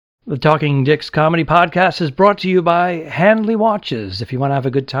The Talking Dicks Comedy Podcast is brought to you by Handley Watches. If you want to have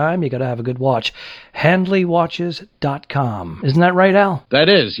a good time, you got to have a good watch. HandleyWatches.com. Isn't that right, Al? That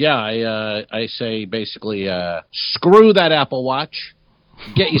is, yeah. I say basically, screw that Apple Watch,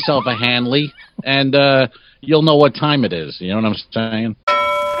 get yourself a Handley, and you'll know what time it is. You know what I'm saying? I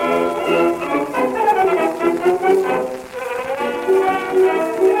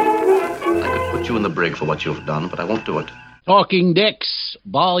could put you in the brig for what you've done, but I won't do it. Talking Dicks,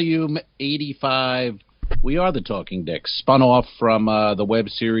 Volume 85. We are the Talking Dicks, spun off from the web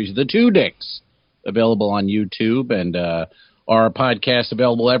series The Two Dicks, available on YouTube, and our podcast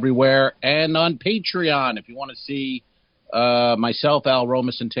available everywhere, and on Patreon. If you want to see myself, Al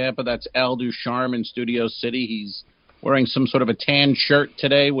Romas in Tampa, that's Al Ducharme in Studio City. He's wearing some sort of a tan shirt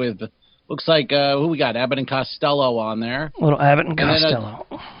today with, looks like, who we got? Abbott and Costello on there. Little Abbott and Costello.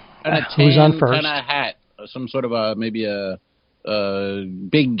 And a tan Who's on first? kind of hat. Some sort of maybe a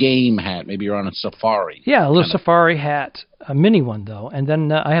big game hat. Maybe you're on a safari. Yeah, a little safari hat, a mini one, though. And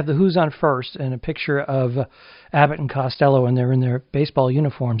then I have the Who's on First and a picture of Abbott and Costello, and they're in their baseball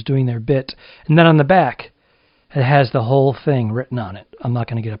uniforms doing their bit. And then on the back, it has the whole thing written on it. I'm not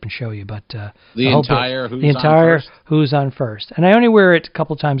going to get up and show you, but the entire Who's on First. And I only wear it a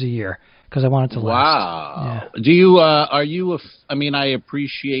couple times a year because I want it to last. Wow. Yeah. Do you, are you, I mean, I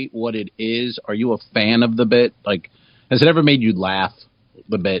appreciate what it is. Are you a fan of the bit? Like, has it ever made you laugh,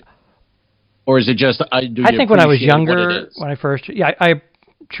 the bit? Or is it just, I think when I was younger, when I first, I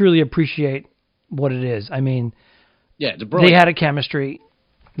truly appreciate what it is. I mean, yeah, it's brilliant. They had a chemistry.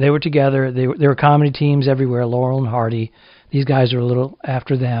 They were together. They were comedy teams everywhere, Laurel and Hardy. These guys are a little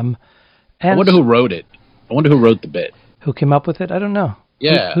after them. And I wonder who wrote it. I wonder who wrote the bit. Who came up with it? I don't know.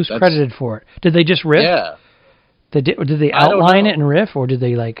 Yeah. Who's credited for it? Did they just riff? Yeah. Did they outline it and riff, or did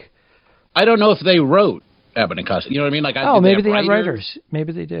they like... I don't know if they wrote Abbott and Costello. You know what I mean? Like, maybe they had writers.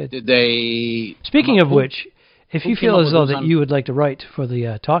 Maybe they did. Did they... Speaking of which, if you feel as though that you would like to write for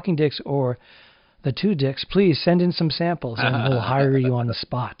the Talking Dicks or the Two Dicks, please send in some samples and we'll hire you on the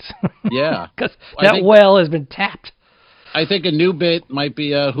spot. Yeah. Because that well has been tapped. I think a new bit might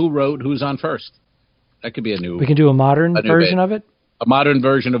be who wrote Who's on First. That could be a new... We can do a modern version of it? A modern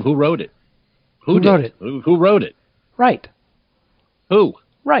version of who wrote it. Who wrote it? Who wrote it? Right. Who?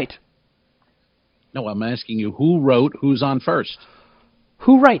 Right. No, I'm asking you, who wrote Who's on First?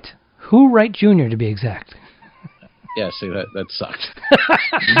 Who Wright? Who Wright Jr., to be exact. Yeah, see, that sucked.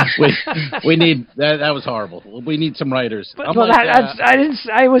 we need... That was horrible. We need some writers.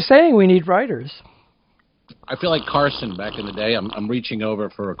 I was saying we need writers. I feel like Carson back in the day. I'm reaching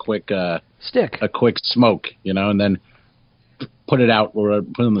over for a quick... stick. A quick smoke, you know, and then put it out or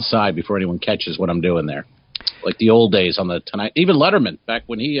put it on the side before anyone catches what I'm doing there. Like the old days on the Tonight. Even Letterman, back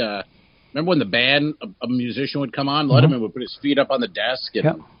when he... remember when the band, a musician would come on? Letterman would put his feet up on the desk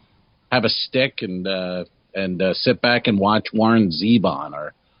and have a stick and sit back and watch Warren Zevon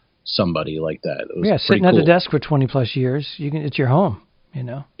or somebody like that. It was sitting cool. at the desk for 20-plus years. It's your home, you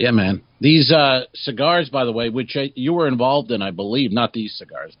know? Yeah, man. These cigars, by the way, which you were involved in, I believe. Not these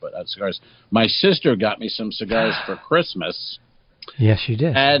cigars, but cigars. My sister got me some cigars for Christmas. Yes, she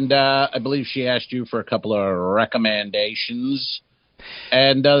did. And I believe she asked you for a couple of recommendations.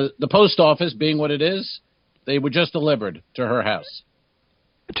 And the post office, being what it is, they were just delivered to her house.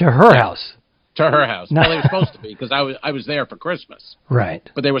 To her house? To her house. Well, they were supposed to be, because I was there for Christmas. Right.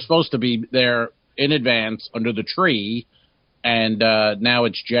 But they were supposed to be there in advance under the tree, and now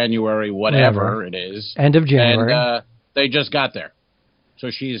it's January, whatever it is. End of January. And they just got there. So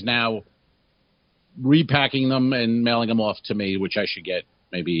she's now repacking them and mailing them off to me, which I should get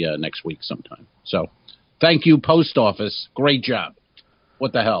maybe next week sometime. So thank you, post office. Great job.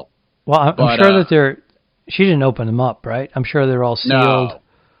 What the hell? Well, I'm sure that she didn't open them up, right? I'm sure they're all sealed. No.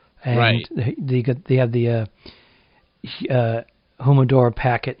 And right. They have the humidor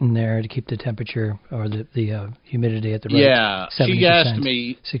packet in there to keep the temperature or the humidity at the right 70%, she asked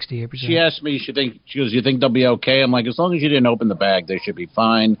me 68%. She asked me, she goes, you think they'll be okay? I'm like, as long as you didn't open the bag, they should be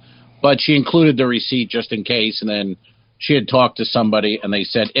fine. But she included the receipt just in case, and then she had talked to somebody, and they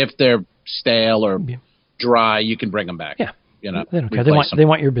said if they're stale or dry, you can bring them back. Yeah, you know, they don't care. They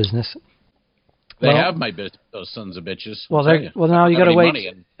want your business. They have my business, those sons of bitches. Well, now you got to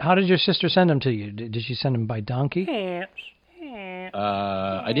wait. How did your sister send them to you? Did she send them by donkey? I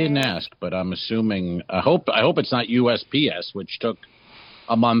didn't ask, but I'm assuming. I hope it's not USPS, which took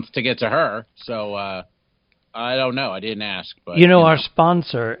a month to get to her. So I don't know. I didn't ask. But our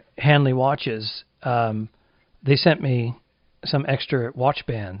sponsor, Handley Watches, they sent me some extra watch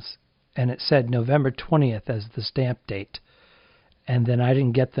bands, and it said November 20th as the stamp date, and then I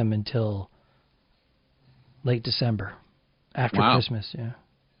didn't get them until late December, after Christmas. Yeah.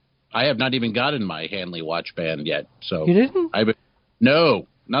 I have not even gotten my Hanley watch band yet. So you didn't? No,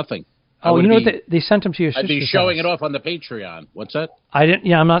 nothing. Oh, you know what? They sent them to your sister's I'd be showing house. it off on the Patreon. What's that? I didn't.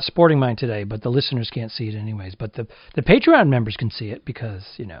 Yeah, I'm not sporting mine today, but the listeners can't see it anyways. But the Patreon members can see it because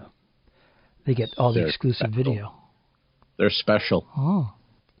they get all the exclusive video. They're special. Oh,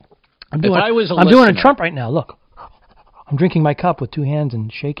 I'm If doing. I was a I'm doing a listener- Trump right now. Look, I'm drinking my cup with 2 hands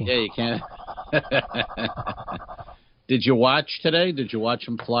and shaking. Yeah, you can. Did you watch today? Did you watch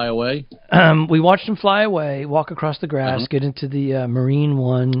him fly away? We watched him fly away, walk across the grass, get into the Marine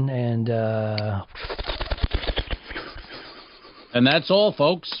One, and that's all,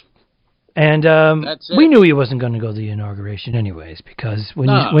 folks. And That's it. we knew he wasn't going to go to the inauguration, anyways, because when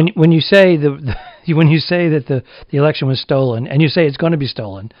No. you say when you say that the election was stolen, and you say it's going to be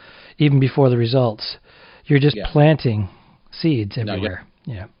stolen, even before the results, you're just planting seeds everywhere.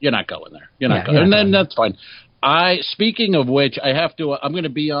 You're not going there. You're not going. And then that's fine. Speaking of which, I have to. I'm going to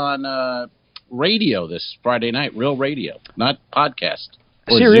be on radio this Friday night, real radio, not podcast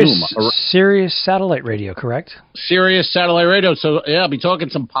or Zoom. Sirius satellite radio, correct? Sirius satellite radio. So yeah, I'll be talking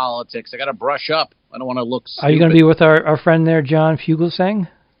some politics. I got to brush up. I don't want to look stupid. Are you going to be with our friend there, John Fugelsang?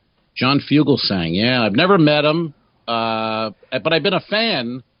 John Fugelsang. Yeah, I've never met him, but I've been a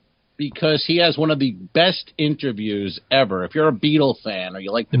fan because he has one of the best interviews ever. If you're a Beatle fan or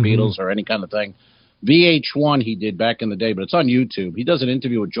you like the Beatles or any kind of thing. VH1 he did back in the day, but it's on YouTube. He does an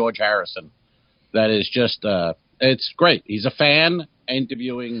interview with George Harrison that is just, it's great. He's a fan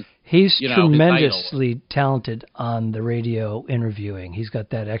interviewing. He's tremendously talented on the radio interviewing. He's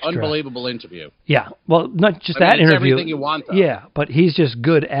got that extra. Unbelievable interview. Yeah. Well, not just it's interview. Everything you want, though. Yeah, but he's just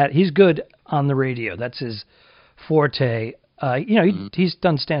good he's good on the radio. That's his forte. He's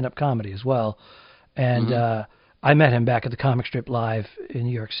done stand-up comedy as well. And, I met him back at the Comic Strip Live in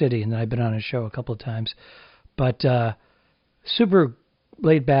New York City, and then I've been on his show a couple of times. But super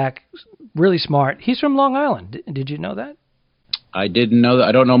laid back, really smart. He's from Long Island. Did you know that? I didn't know that.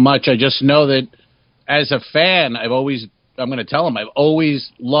 I don't know much. I just know that as a fan, I'm going to tell him, I've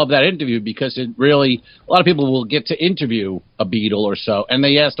always loved that interview because it really, a lot of people will get to interview a Beatle or so, and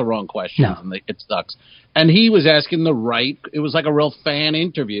they ask the wrong questions, and it sucks. And he was asking it was like a real fan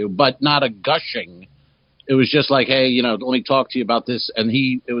interview, but not a gushing. It was just like, hey, let me talk to you about this, and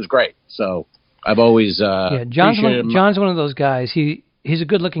it was great. So I've always John's one of those guys. He's a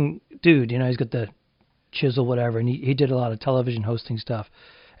good-looking dude. He's got the chisel, whatever, and he did a lot of television hosting stuff,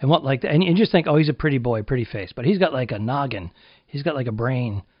 and you just think, oh, he's a pretty boy, pretty face, but he's got like a noggin. He's got like a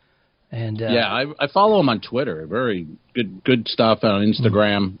brain. And I follow him on Twitter. Very good stuff on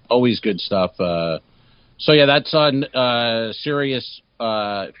Instagram. Always good stuff. So yeah, that's on Sirius.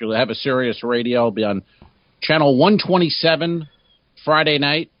 If you have a Sirius radio, it'll be on Channel 127 Friday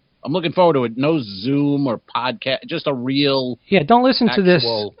night. I'm looking forward to it. No Zoom or podcast, just a real. Yeah, don't listen to this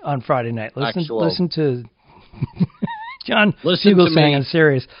on Friday night. Listen to John Fugelsang on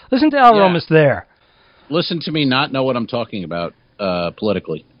Sirius. Listen to Al Romas there. Listen to me not know what I'm talking about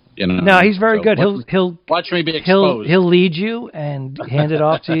politically. No, he's very good. He'll watch me be exposed. He'll lead you and hand it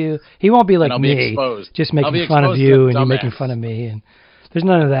off to you. He won't be like me, just making fun of you and you making fun of me. And there's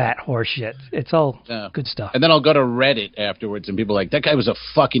none of that horse shit. It's all good stuff. And then I'll go to Reddit afterwards, and people are like, that guy was a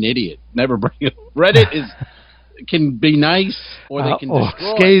fucking idiot. Never bring it. Reddit can be nice, or they can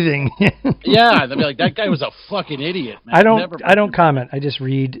destroy. Scathing. Yeah, they'll be like, that guy was a fucking idiot. Man. I don't comment. I just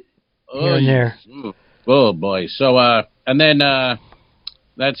read here and there. Oh boy. So and then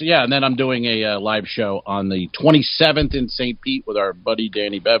and then I'm doing a live show on the 27th in St. Pete with our buddy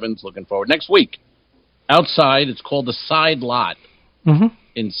Danny Bevins. Looking forward next week. Outside, it's called the Side Lot.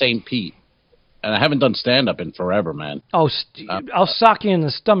 In St. Pete. And I haven't done stand-up in forever, man. Oh, I'll sock you in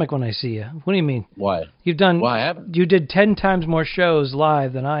the stomach when I see you. What do you mean? Why? I haven't. You did 10 times more shows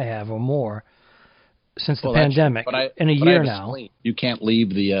live than I have, or more, since the pandemic. In a year now. You can't leave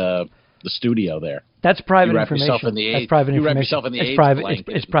the studio there. That's private information. That's private information. You wrap yourself in the AIDS blanket.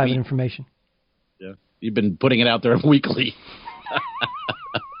 It's private information. Yeah. You've been putting it out there weekly.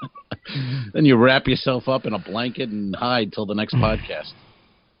 Then you wrap yourself up in a blanket and hide till the next podcast.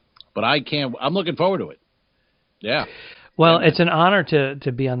 But I can't. I'm looking forward to it. Yeah. Well, it's an honor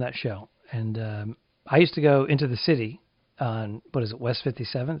to be on that show. And I used to go into the city on, West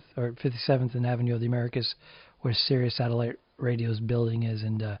 57th or 57th and Avenue of the Americas, where Sirius Satellite Radio's building is.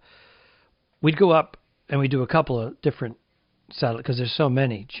 And we'd go up and we'd do a couple of different satellite, because there's so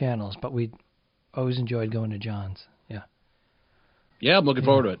many channels, but we always enjoyed going to John's. Yeah, I'm looking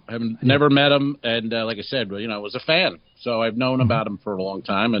forward to it. I've never met him, and like I said, I was a fan, so I've known about him for a long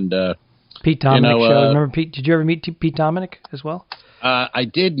time. And Pete Dominic show. Remember Pete? Did you ever meet Pete Dominic as well? I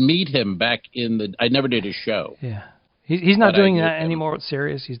did meet him back I never did his show. Yeah. He's not doing that anymore with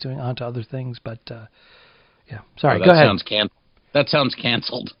Sirius. He's doing on to other things, but yeah. Sorry, go ahead. That sounds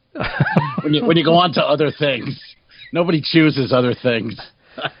canceled. when you go on to other things, nobody chooses other things.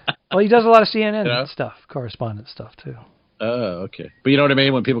 Well, he does a lot of CNN stuff, correspondent stuff too. Oh, okay. But you know what I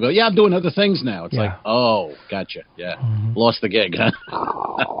mean? When people go, yeah, I'm doing other things now. It's like, oh, gotcha. Yeah. Lost the gig, huh?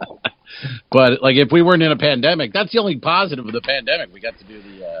 But, like, if we weren't in a pandemic, that's the only positive of the pandemic. We got to do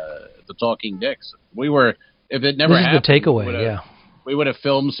the Talking Dicks. If it never happened. This is the takeaway, we would have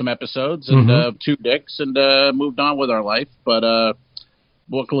filmed some episodes and two dicks and moved on with our life. But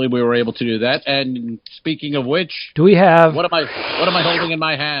luckily we were able to do that. And speaking of which, do we have... What am I holding in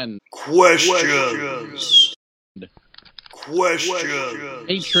my hand? Questions.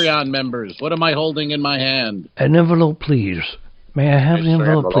 Patreon members, what am I holding in my hand? An envelope, please. May I have the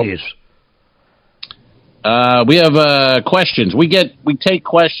envelope, please? We have questions. We take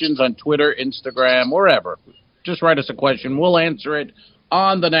questions on Twitter, Instagram, wherever. Just write us a question. We'll answer it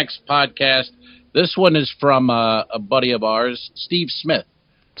on the next podcast. This one is from a buddy of ours, Steve Smith,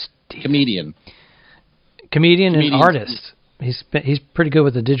 comedian and artist. He's pretty good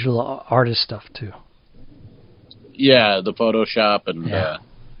with the digital artist stuff too. Yeah, the Photoshop and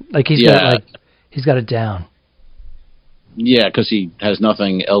he's got it down. Yeah, because he has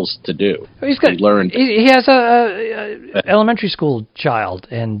nothing else to do. He has a elementary school child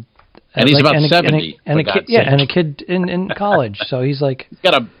and he's about 70 and a kid in college. So he's like he's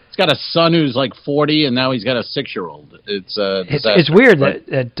got a son who's like 40 and now he's got a 6-year-old. It's weird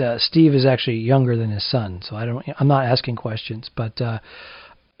that Steve is actually younger than his son. So I'm not asking questions, but.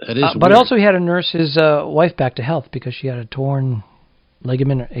 It is but also he had to nurse his wife back to health because she had a torn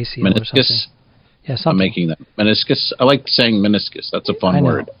ligament or ACL or something. Yeah, something. I'm making that. Meniscus. I like saying meniscus. That's a fun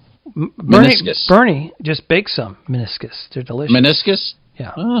word. Meniscus. Bernie just baked some meniscus. They're delicious. Meniscus?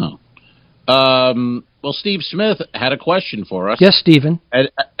 Yeah. Oh. Well, Steve Smith had a question for us. Yes, Stephen.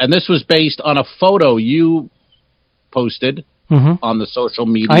 And this was based on a photo you posted on the social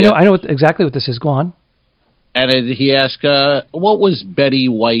media. I know exactly what this is. Go on. And he asked, what was Betty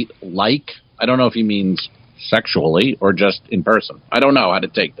White like? I don't know if he means sexually or just in person. I don't know how to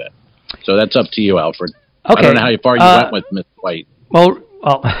take that. So that's up to you, Alfred. Okay. I don't know how far you went with Miss White. Well,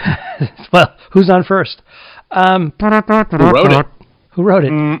 who's on first? Who wrote it? Who wrote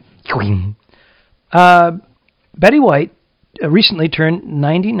it? Betty White recently turned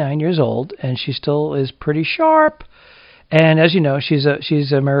 99 years old, and she still is pretty sharp. And as you know, she's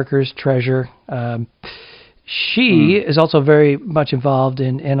America's treasure. She is also very much involved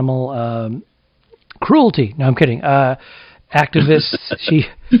in animal cruelty. No, I'm kidding. Activist. She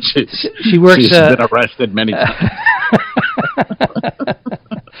works. She's been arrested many times.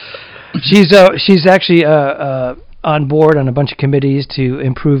 She's actually on board on a bunch of committees to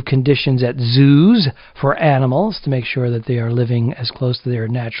improve conditions at zoos for animals to make sure that they are living as close to their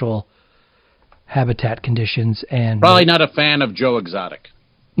natural habitat conditions. And probably not a fan of Joe Exotic.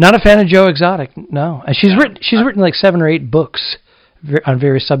 Not a fan of Joe Exotic, no. And she's written like 7 or 8 books on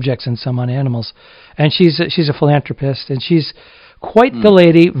various subjects and some on animals. And she's a philanthropist, and she's quite the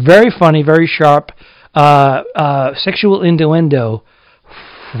lady. Very funny, very sharp. Sexual innuendo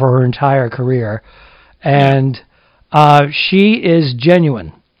for her entire career, and she is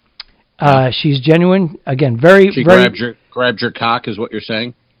genuine. She's genuine again. She grabbed your cock, is what you're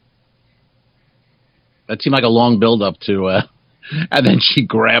saying? That seemed like a long build up to. And then she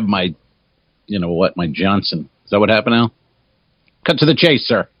grabbed my Johnson. Is that what happened now? Cut to the chase,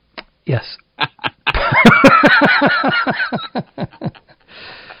 sir. Yes.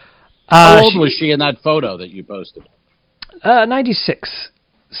 How old was she in that photo that you posted? 96.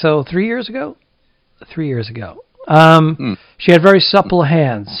 So 3 years ago? 3 years ago. She had very supple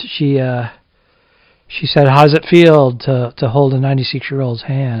hands. She said, "How's it feel to hold a 96-year-old's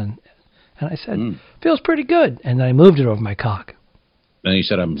hand?" And I said, "Feels pretty good." And then I moved it over my cock. And you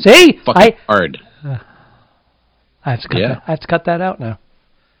said, fucking hard. I have to cut that out now.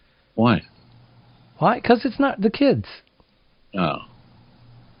 Why? Why? Because it's not the kids. Oh.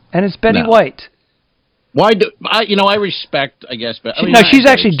 And it's Betty White. Why do I respect, I guess, but she's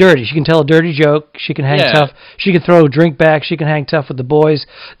actually dirty. She can tell a dirty joke. She can hang tough. She can throw a drink back. She can hang tough with the boys.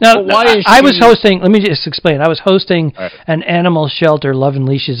 Now, I was hosting. Let me just explain. I was hosting an animal shelter Love and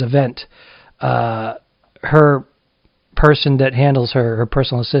Leashes event. Her person that handles her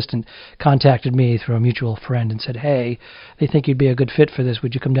personal assistant, contacted me through a mutual friend and said, "Hey, they think you'd be a good fit for this.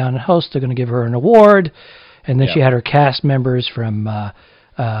 Would you come down and host? They're going to give her an award." And then she had her cast members from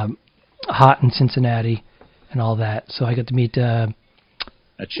Hot in Cincinnati and all that. So I got to meet. That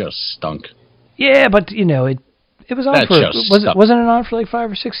show stunk. Yeah, but it was on wasn't it on for like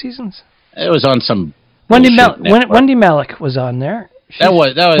 5 or 6 seasons? It was on some Wendy Malick was on there.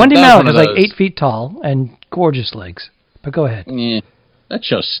 Wendy Malick is like 8 feet tall and gorgeous legs. But go ahead. Yeah,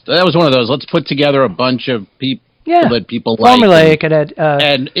 that was one of those. Let's put together a bunch of people that people formulaic. Like.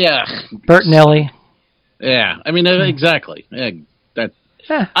 And Bert and Ellie. Yeah, I mean exactly. Yeah, that.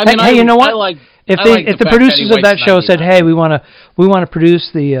 Yeah. I mean, hey, you know what? If the producers that of that show said, "Hey, we want to produce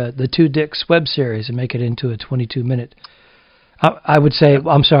the Two Dicks web series and make it into a 22-minute," I would say,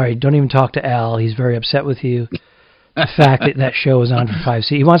 "I'm sorry, don't even talk to Al. He's very upset with you." The fact that show was on for 5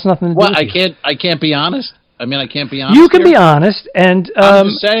 seasons, he wants nothing to do with you. I can't be honest. I mean, I can't be honest. You can be honest, and I'm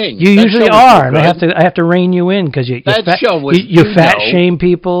just saying, you usually are, and I have to rein you in because you fat shame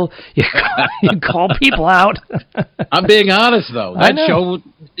people, you call people out. I'm being honest though. That show,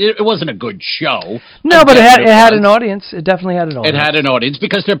 it wasn't a good show. No, but it had an audience. It definitely had an audience. It had an audience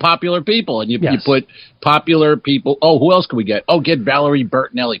because they're popular people, and you put popular people. Oh, who else can we get? Oh, get Valerie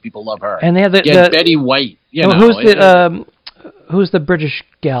Bertinelli. People love her. And they had Betty White. Who's the British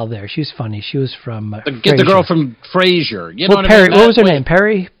gal there? She's funny. She was from get the girl from Frasier. You know what Perry, I mean? What was her name?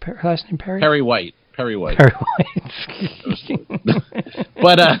 Perry? Her last name Perry? Perry White. Perry White.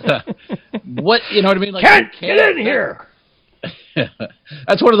 But what, you know what I mean? Like, get in here.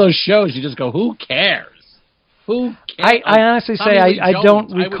 That's one of those shows you just go, who cares? Who cares? I honestly say I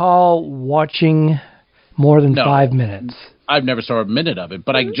don't recall watching more than 5 minutes. I've never saw a minute of it,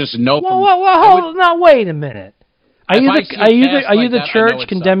 but I just know. Wait a minute. Are you the church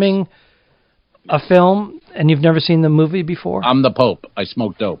condemning a film and you've never seen the movie before? I'm the Pope. I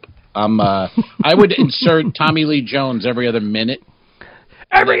smoke dope. I would insert Tommy Lee Jones every other minute.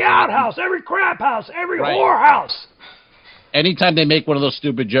 Every outhouse, every crap house, every whorehouse. Anytime they make one of those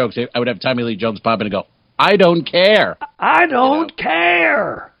stupid jokes, I would have Tommy Lee Jones pop in and go, I don't care. I don't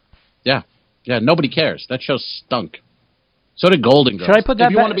care. Yeah. Yeah, nobody cares. That show stunk. So did Golden Girls. Should I put that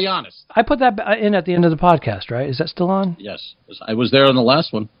if you want to be honest. I put that in at the end of the podcast, right? Is that still on? Yes. I was there on the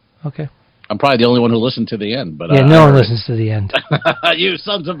last one. Okay. I'm probably the only one who listened to the end. But no one listens to the end. You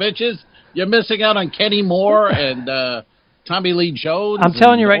sons of bitches. You're missing out on Kenny Moore and Tommy Lee Jones. I'm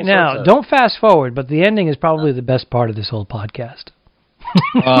telling you right now, don't fast forward, but the ending is probably the best part of this whole podcast.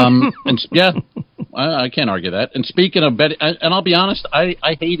 I can't argue that. And speaking of Betty, and I'll be honest, I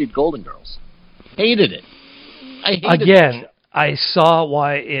hated Golden Girls. Hated it. Again, I saw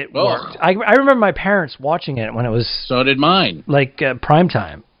why it worked. I remember my parents watching it when it was... So did mine. Like prime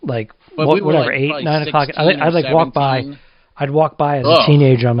time. Like, whatever, 8, 9 o'clock. I'd like walk by. I'd walk by as a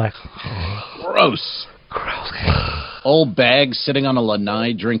teenager. I'm like... Gross. Old bags sitting on a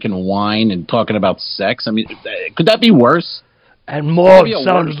lanai drinking wine and talking about sex. I mean, could that be worse? And Maud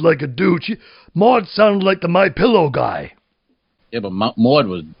sounded like a dude. Maud sounded like the My Pillow guy. Yeah, but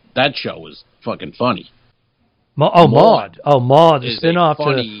Maud that show was fucking funny. Maud, the spinoff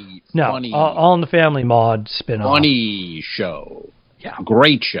funny, to All in the Family. Maud spinoff. Funny show. Yeah,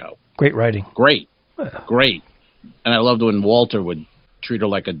 great show. Great writing. Great. And I loved when Walter would treat her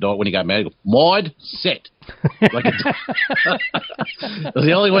like a dog when he got mad. He'd go, Maud, sit. Like a dog. Was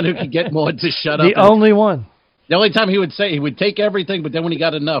the only one who could get Maud to shut up. The only one. The only time he would take everything, but then when he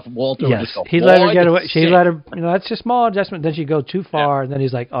got enough, Walter would just go, he'd let her get away. She'd let her, that's just small adjustment. Then she'd go too far, and then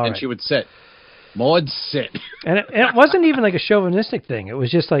he's like, all right. And she would sit. Maud, sit. And it wasn't even like a chauvinistic thing. It was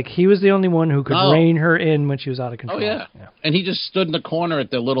just like he was the only one who could rein her in when she was out of control. Oh, yeah. And he just stood in the corner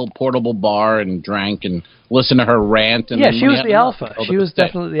at the little portable bar and drank and listened to her rant. And she was the alpha. She was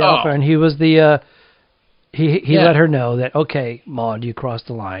definitely the alpha, and he was the... He let her know that, okay, Maud, you crossed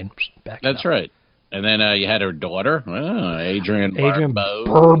the line. That's right. And then you had her daughter, Adrian Barbeau.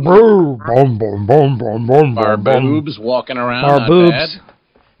 Barboobs walking around. Barboobs.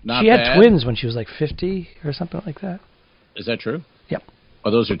 She had twins when she was like 50 or something like that. Is that true? Yep.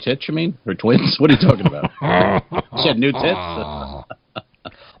 Are those her tits, you mean? Her twins? What are you talking about? She had new tits?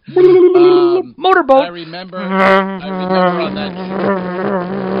 Motorboat. I remember on that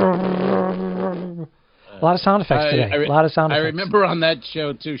show. A lot of sound effects today. A lot of sound effects. I remember on that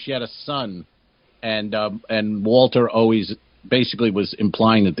show, too, she had a son. And Walter always basically was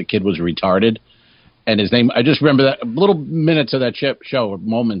implying that the kid was retarded. And his name, I just remember that little minutes of that show,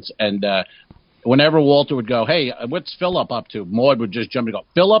 moments. And whenever Walter would go, hey, what's Philip up to? Maud would just jump and go,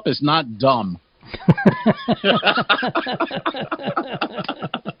 Philip is not dumb.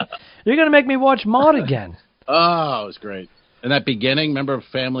 You're going to make me watch Maud again. Oh, it was great. And that beginning, remember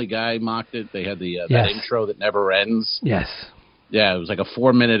Family Guy mocked it? They had that intro that never ends. Yes. Yeah, it was like a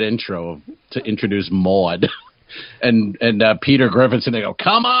 4-minute intro to introduce Maud. And Peter Griffiths, and they go,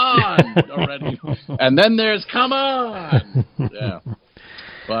 come on! Already. And then there's, come on! Yeah.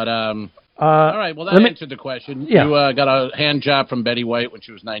 But, All right, well, that answered the question. Yeah. You got a hand job from Betty White when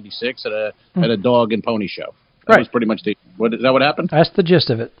she was 96 at a dog and pony show. That was pretty much is that what happened? That's the gist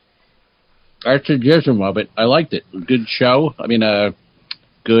of it. That's the gist of it. I liked it. Good show. I mean,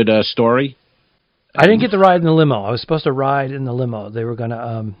 good story. I didn't get to ride in the limo. I was supposed to ride in the limo. They were going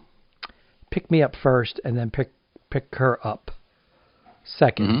to pick me up first and then pick her up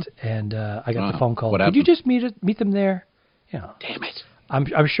second. And I got the phone call. Could you just meet them there? Damn it.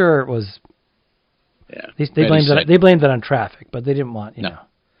 I'm sure it was. Yeah. They blamed it on traffic, but they didn't want know.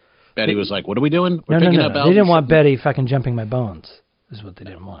 Betty was like, "What are we doing? We're picking up." They didn't want Betty fucking jumping my bones. Is what they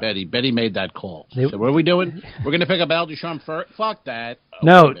didn't want. Betty made that call. So what are we doing? We're going to pick up Al Duchamp first. Fuck that.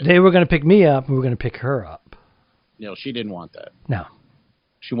 No, they were going to pick me up, and we were going to pick her up. She didn't want that. No.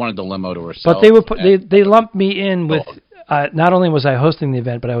 She wanted the limo to herself. But they lumped me in with. Not only was I hosting the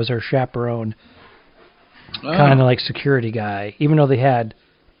event, but I was her chaperone. Kind of like security guy, even though they had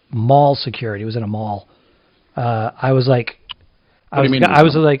mall security. It was in a mall. I was like, I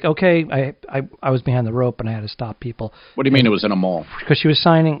was like, okay, I was behind the rope and I had to stop people. What do you mean it was in a mall? Because she was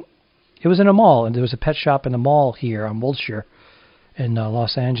signing. It was in a mall, and there was a pet shop in the mall here on Wilshire in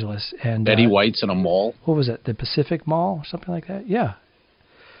Los Angeles. And Betty White's in a mall? What was it? The Pacific Mall or something like that? Yeah.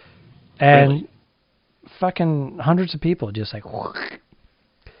 And fucking hundreds of people just like...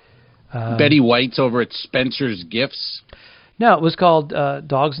 Betty White's over at Spencer's Gifts? No, it was called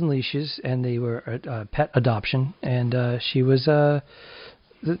Dogs and Leashes, and they were a pet adoption, and she was the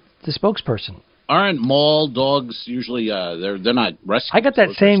spokesperson. Aren't mall dogs usually, they're not rescued? I got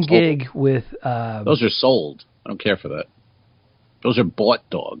that same gig with... those are sold. I don't care for that. Those are bought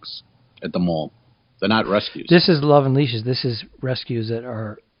dogs at the mall. They're not rescues. This is Love and Leashes. This is rescues that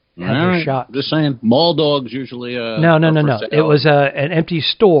are... Their shot. Just saying, mall dogs usually. No. It was an empty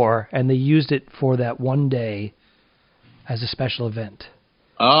store, and they used it for that one day as a special event.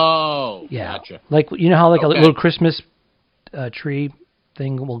 Oh, yeah. Gotcha. Like a little Christmas tree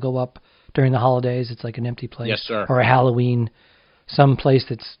thing will go up during the holidays. It's like an empty place. Yes, sir. Or a Halloween, some place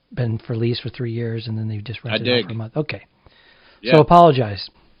that's been for lease for 3 years, and then they just rented it out for a month. Okay. Yeah. So apologize.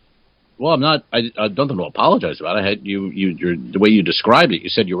 Well, I'm not. I don't think to apologize about it. I had the way you described it. You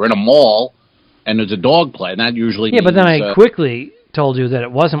said you were in a mall, and there's a dog play, and that usually means, but then I quickly told you that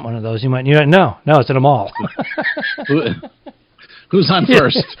it wasn't one of those. You went, no, it's in a mall. Who's on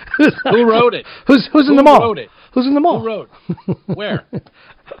first? Who wrote it? Who's in the mall? Who wrote it? Who's in the mall? Who wrote? Where?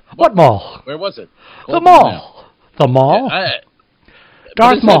 What mall? Where was it? The mall. The mall.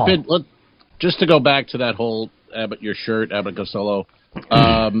 Darth Maul. Just to go back to that whole your shirt, Abbott Costello.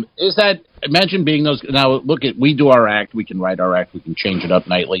 Is that, imagine being those, now look at, we do our act, we can write our act, we can change it up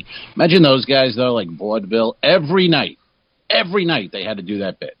nightly. Imagine those guys though, like vaudeville, every night they had to do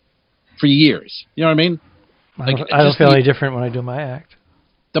that bit for years. You know what I mean? I don't feel any different when I do my act.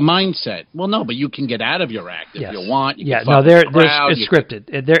 The mindset. Well, no, but you can get out of your act if you want. You it's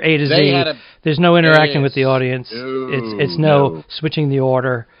scripted. They're A to Z. There's no interacting with the audience. It's no switching the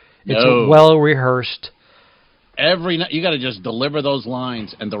order. It's well rehearsed. Every night you got to just deliver those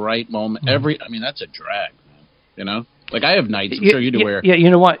lines and the right moment. That's a drag, man. You know, like I have nights. I'm sure you do. Where you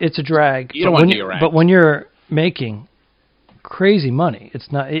know what? It's a drag. You don't want to do your act. But when you're making crazy money, it's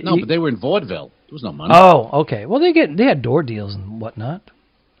not. But they were in vaudeville. There was no money. Oh, okay. Well, they had door deals and whatnot,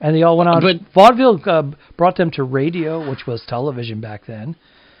 and they all went on. But vaudeville brought them to radio, which was television back then,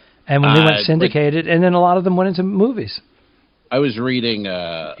 and when they went syndicated, and then a lot of them went into movies. I was reading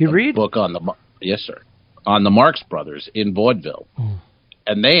a book on on the Marx Brothers in vaudeville,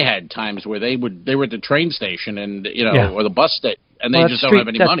 and they had times where they were at the train station and or the bus station, and they just don't have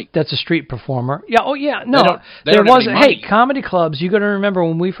any money. That's a street performer. Yeah. Oh yeah. No, there wasn't. Hey, comedy clubs. You got to remember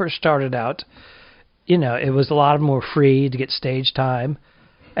when we first started out. It was a lot of them were free to get stage time,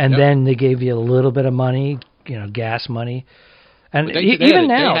 and then they gave you a little bit of money, gas money, and even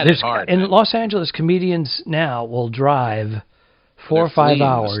now, in Los Angeles, comedians now will drive 4 or 5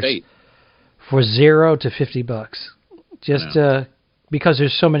 hours. For $0 to $50, just because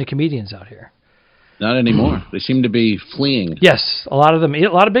there's so many comedians out here. Not anymore. They seem to be fleeing. Yes, a lot of them. A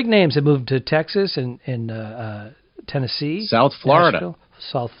lot of big names have moved to Texas and Tennessee, South Florida. Nashville,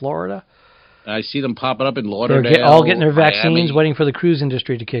 South Florida. I see them popping up in Lauderdale. They're all getting their vaccines, Miami. Waiting for the cruise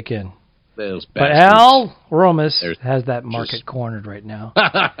industry to kick in. Those but Al Romas has that market cornered right now.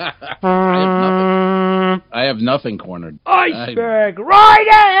 I have nothing cornered. Iceberg, right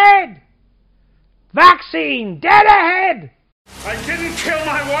ahead! Vaccine, dead ahead! I didn't kill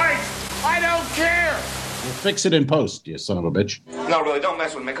my wife! I don't care! We'll fix it in post, you son of a bitch. No, really, don't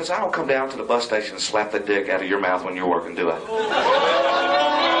mess with me, because I don't come down to the bus station and slap the dick out of your mouth when you're working, do I? Oh,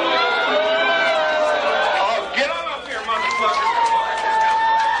 get on up here, motherfucker!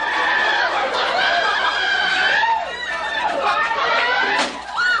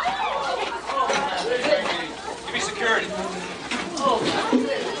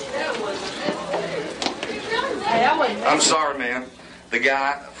 I'm sorry, man. The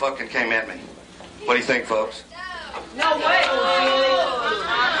guy fucking came at me. What do you think, folks? No way.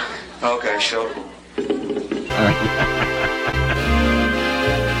 Okay, show. All right.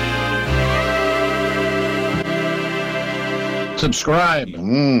 Subscribe,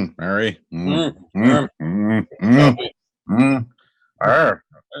 Mary. Go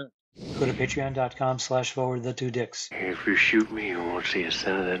to patreon.com/forward the two dicks. If you shoot me, you won't see a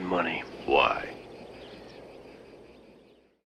cent of that money. Why?